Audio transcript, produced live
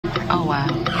Oh wow.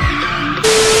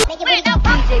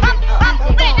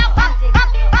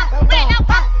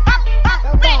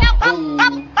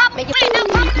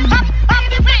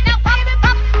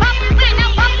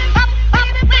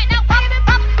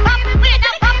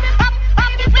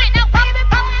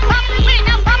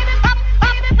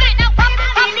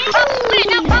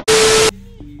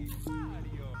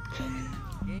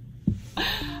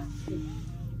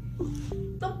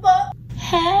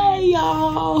 Hey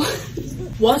y'all,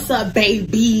 what's up,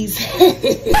 babies?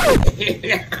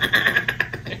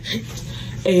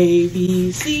 A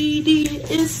B C D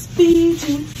S B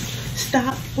G.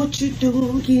 Stop what you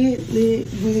do, get lit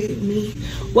with me.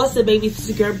 What's up, babies?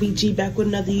 It's your girl BG back with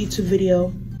another YouTube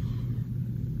video.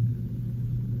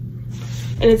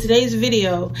 And in today's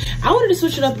video, I wanted to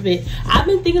switch it up a bit. I've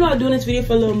been thinking about doing this video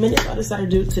for a little minute, so I decided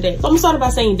to do it today. So I'm gonna start by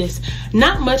saying this: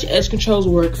 not much edge controls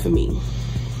work for me,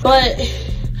 but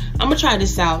I'm gonna try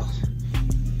this out.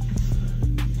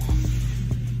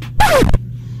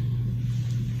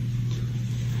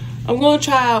 I'm gonna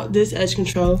try out this edge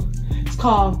control. It's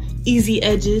called Easy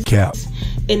Edges. Cap.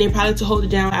 And they probably to hold it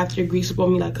down after it grease up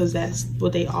on me, like, cause that's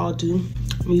what they all do.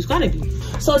 I mean, it's gotta be.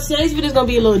 So today's video is gonna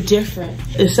be a little different.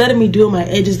 Instead of me doing my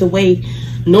edges the way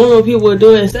normal people would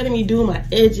do it, instead of me doing my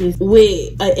edges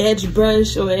with an edge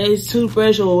brush or an edge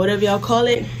toothbrush or whatever y'all call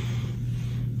it,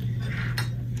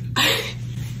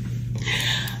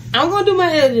 I'm gonna do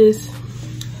my edges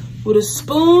with a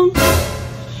spoon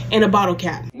and a bottle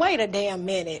cap. Wait a damn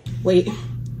minute. Wait,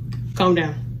 calm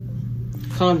down,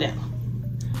 calm down.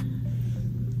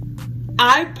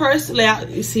 I personally,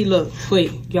 you see, look,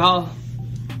 wait, y'all,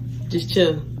 just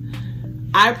chill.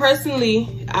 I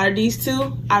personally, out of these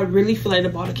two, I really feel like the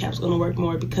bottle cap's gonna work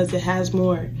more because it has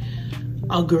more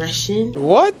aggression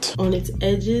on its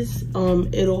edges.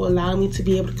 It'll allow me to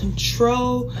be able to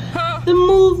control the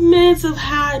movements of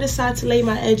how I decide to lay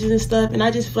my edges and stuff, and I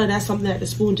just feel like that's something that the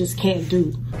spoon just can't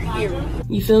do.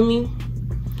 You feel me?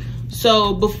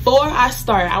 So before I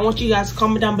start, I want you guys to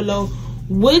comment down below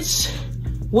which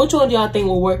one do y'all think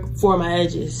will work for my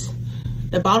edges,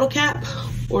 the bottle cap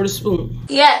or the spoon?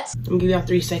 Yes. I'm gonna give y'all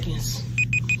 3 seconds.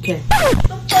 Okay.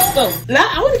 So now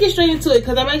I want to get straight into it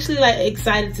because I'm actually like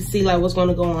excited to see like what's going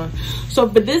to go on. So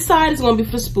for this side, it's going to be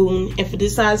for spoon, and for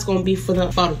this side, it's going to be for the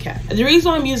bottle cap. The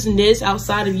reason why I'm using this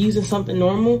outside of using something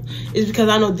normal is because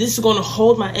I know this is going to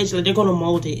hold my edge, like they're going to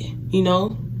mold it, you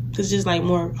know? It's just like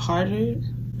more harder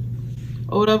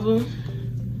or whatever.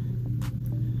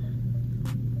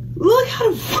 Look how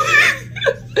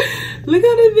look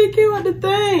how they came out the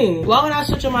thing. Why would I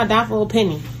switch on my dime for a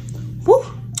penny? Woo,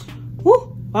 woo.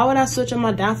 Why would I switch on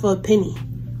my dime for a penny?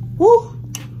 Woo,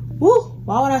 woo.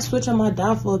 Why would I switch on my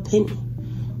dime for a penny?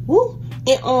 Woo.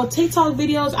 And on TikTok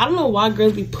videos, I don't know why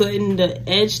girls be putting the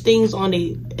edge things on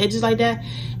the edges like that.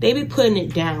 They be putting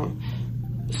it down.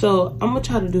 So I'm gonna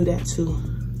try to do that too.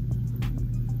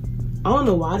 I don't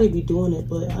know why they be doing it,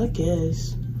 but I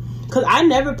guess. Cause I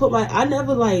never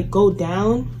like go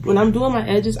down. When I'm doing my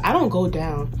edges, I don't go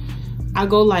down. I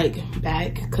go like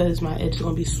back cause my edge is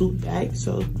gonna be swooped back.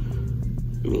 So,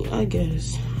 I mean, I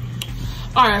guess.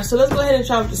 All right, so let's go ahead and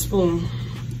try with the spoon.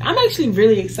 I'm actually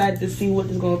really excited to see what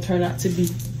it's gonna turn out to be.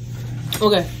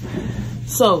 Okay,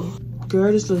 so,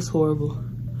 girl, this looks horrible.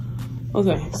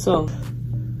 Okay, so,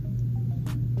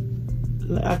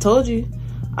 I told you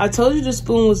the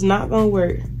spoon was not gonna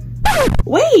work.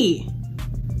 Wait.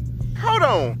 Hold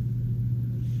on.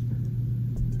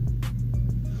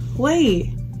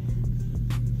 Wait.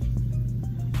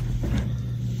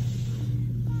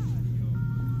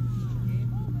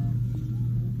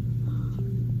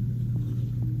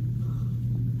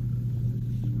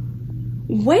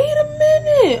 Wait a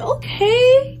minute.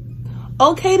 Okay.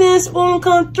 Okay then, spoon,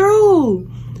 come through.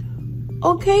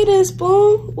 Okay then,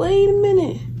 spoon. Wait a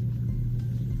minute.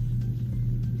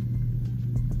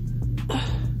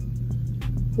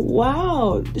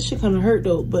 Wow, this shit kind of hurt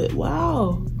though, but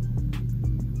wow.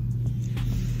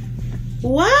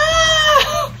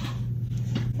 Wow!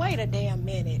 Wait a damn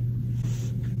minute.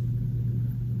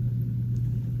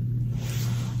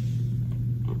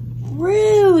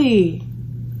 Really?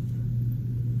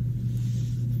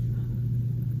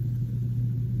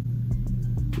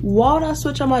 Why would I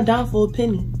switch on my dime for a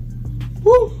penny?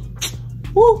 Woo!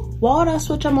 Woo! Why would I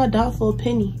switch on my dime for a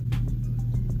penny?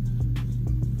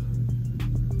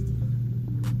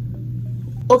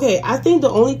 Okay, I think the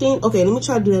only thing, okay, let me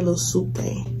try to do that little soup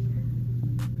thing.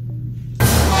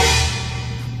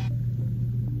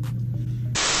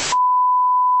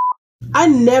 I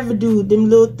never do them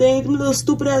little things, them little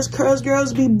stupid ass curls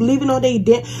girls be believing on they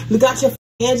damn, look out your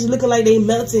hands looking like they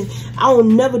melting. I will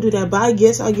never do that, but I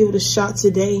guess I'll give it a shot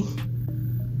today.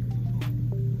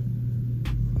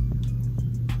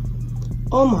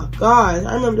 Oh my God.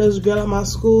 I remember there was a girl at my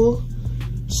school.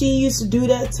 She used to do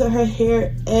that to her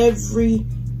hair every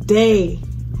day.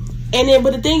 And then,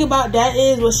 but the thing about that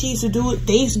is what she used to do,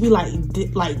 they used to be like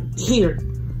here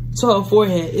to her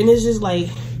forehead. And it's just like,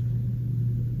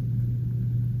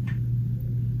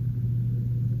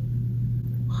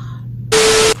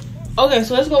 okay,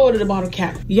 so let's go over to the bottle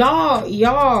cap. Y'all,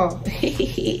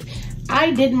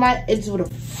 I did my edges with a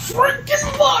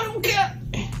freaking bottle cap.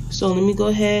 So let me go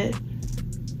ahead,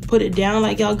 put it down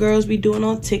like y'all girls be doing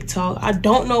on TikTok. I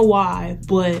don't know why,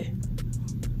 but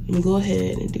let me go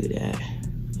ahead and do that.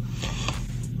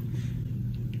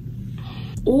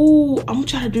 Ooh, I'm gonna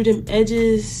try to do them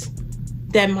edges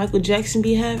that Michael Jackson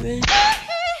be having.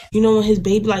 You know, when his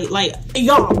baby, like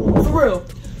y'all, for real.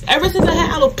 Ever since I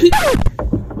had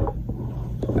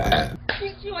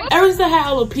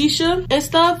alopecia and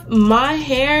stuff, my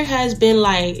hair has been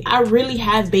like, I really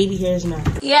have baby hairs now.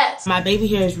 Yes. My baby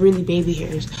hair is really baby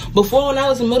hairs. Before, when I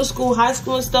was in middle school, high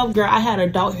school and stuff, girl, I had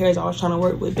adult hairs I was trying to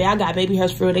work with. But I got baby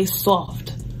hairs for real, they soft.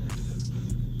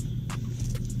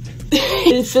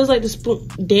 It feels like the spoon.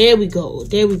 There we go.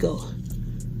 There we go.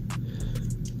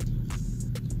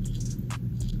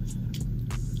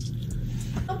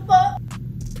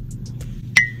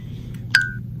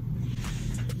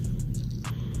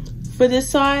 For this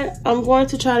side, I'm going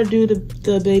to try to do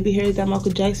the baby hairs that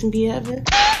Michael Jackson be having.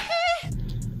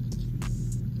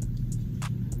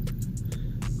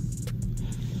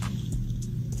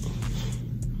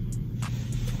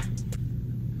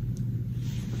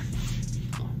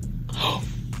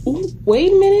 Ooh,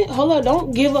 wait a minute. Hold on.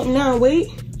 Don't give up now. Wait.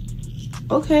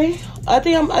 Okay. I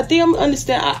think I'm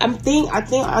understand. I think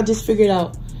I just figured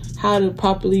out how to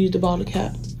properly use the bottle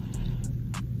cap.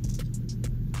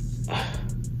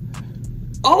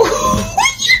 Oh,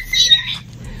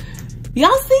 y'all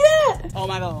see that? Oh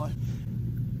my God.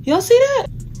 Y'all see that?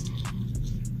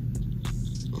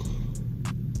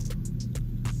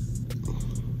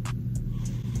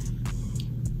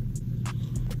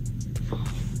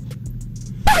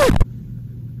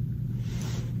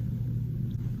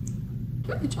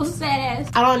 Your sad ass.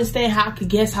 I don't understand how I could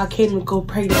guess how Kaden would go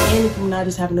pregnant and if I'm not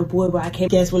just having a boy, but I can't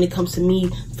guess when it comes to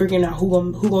me figuring out who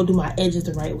gonna do my edges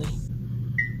the right way.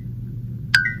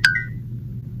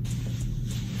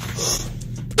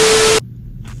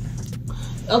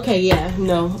 Okay, yeah,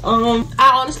 no.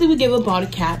 I honestly would give the bottle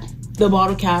cap a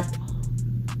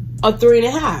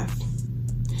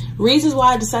 3.5. Reasons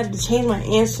why I decided to change my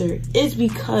answer is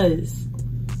because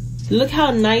look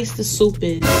how nice the soup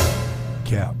is.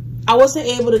 Cap. I wasn't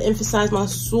able to emphasize my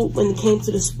swoop when it came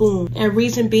to the spoon. And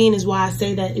reason being is why I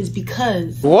say that is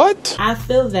because What? I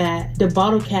feel that the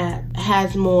bottle cap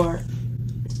has more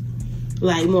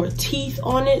teeth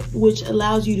on it, which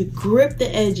allows you to grip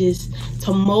the edges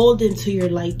to mold into your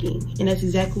liking. And that's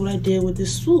exactly what I did with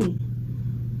this spoon.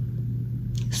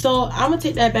 So I'm gonna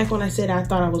take that back when I said I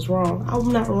thought I was wrong.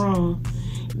 I'm not wrong.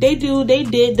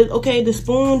 Okay, the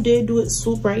spoon did do its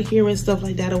swoop right here and stuff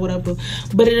like that or whatever,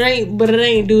 but it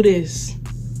ain't do this.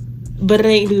 But it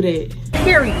ain't do that.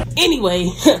 Period. Anyway,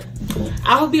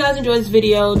 I hope you guys enjoyed this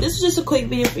video. This is just a quick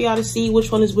video for y'all to see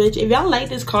which one is which. If y'all like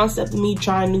this concept of me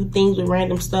trying new things with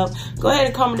random stuff, go ahead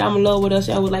and comment down below what else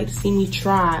y'all would like to see me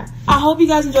try. I hope you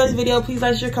guys enjoyed this video. Please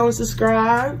like, share, comment,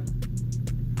 subscribe.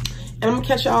 And I'm gonna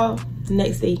catch y'all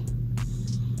next day.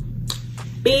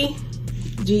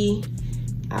 BG.